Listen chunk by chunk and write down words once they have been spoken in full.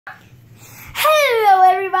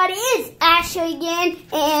everybody, it's Ashley again,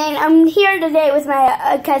 and I'm here today with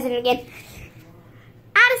my cousin again,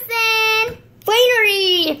 Addison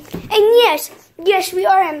Flannery. And yes, we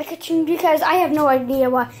are in the kitchen because I have no idea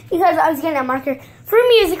why. Because I was getting a marker for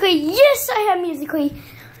Musical.ly. Yes, I have Musical.ly.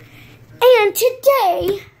 And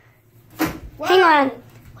today, wow. Hang on.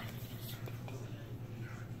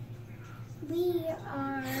 We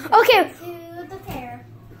are okay. To the fair.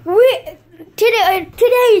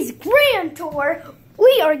 Today's grand tour,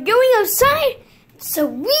 we are going outside so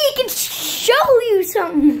we can show you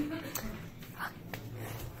something.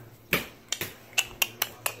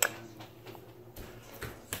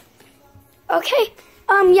 Okay,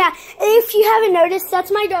 yeah, if you haven't noticed,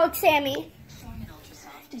 that's my dog, Sammy.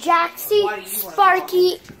 Jaxie,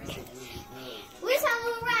 Sparky. Where's our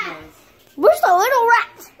little rat? Where's the little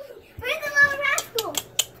rat? Where's the little rascal?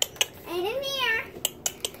 Ain't in here.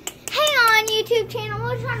 Hang on, YouTube channel.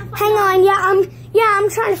 We're trying to find Hang on, I'm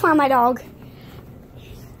trying to find my dog.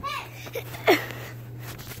 Hey.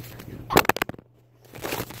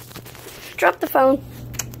 Drop the phone.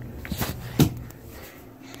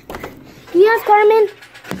 Do you have Carmen?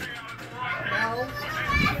 No.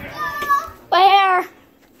 Where?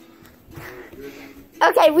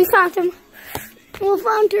 Okay, we found him. We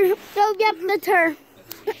found her. Oh, yep, that's her.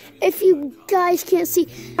 If you guys can't see,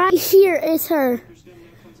 right here is her.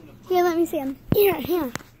 Here, let me see him.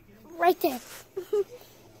 Here. Right there.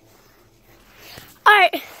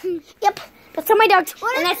 Alright. Yep, that's all my dogs.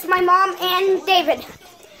 And that's my mom and David.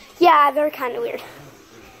 Yeah, they're kind of weird.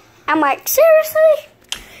 I'm like, seriously?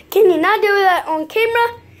 Can you not do that on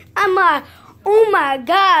camera? I'm like, oh my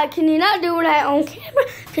God, can you not do that on camera?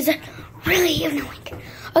 Because that's really annoying.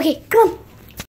 Okay, come on.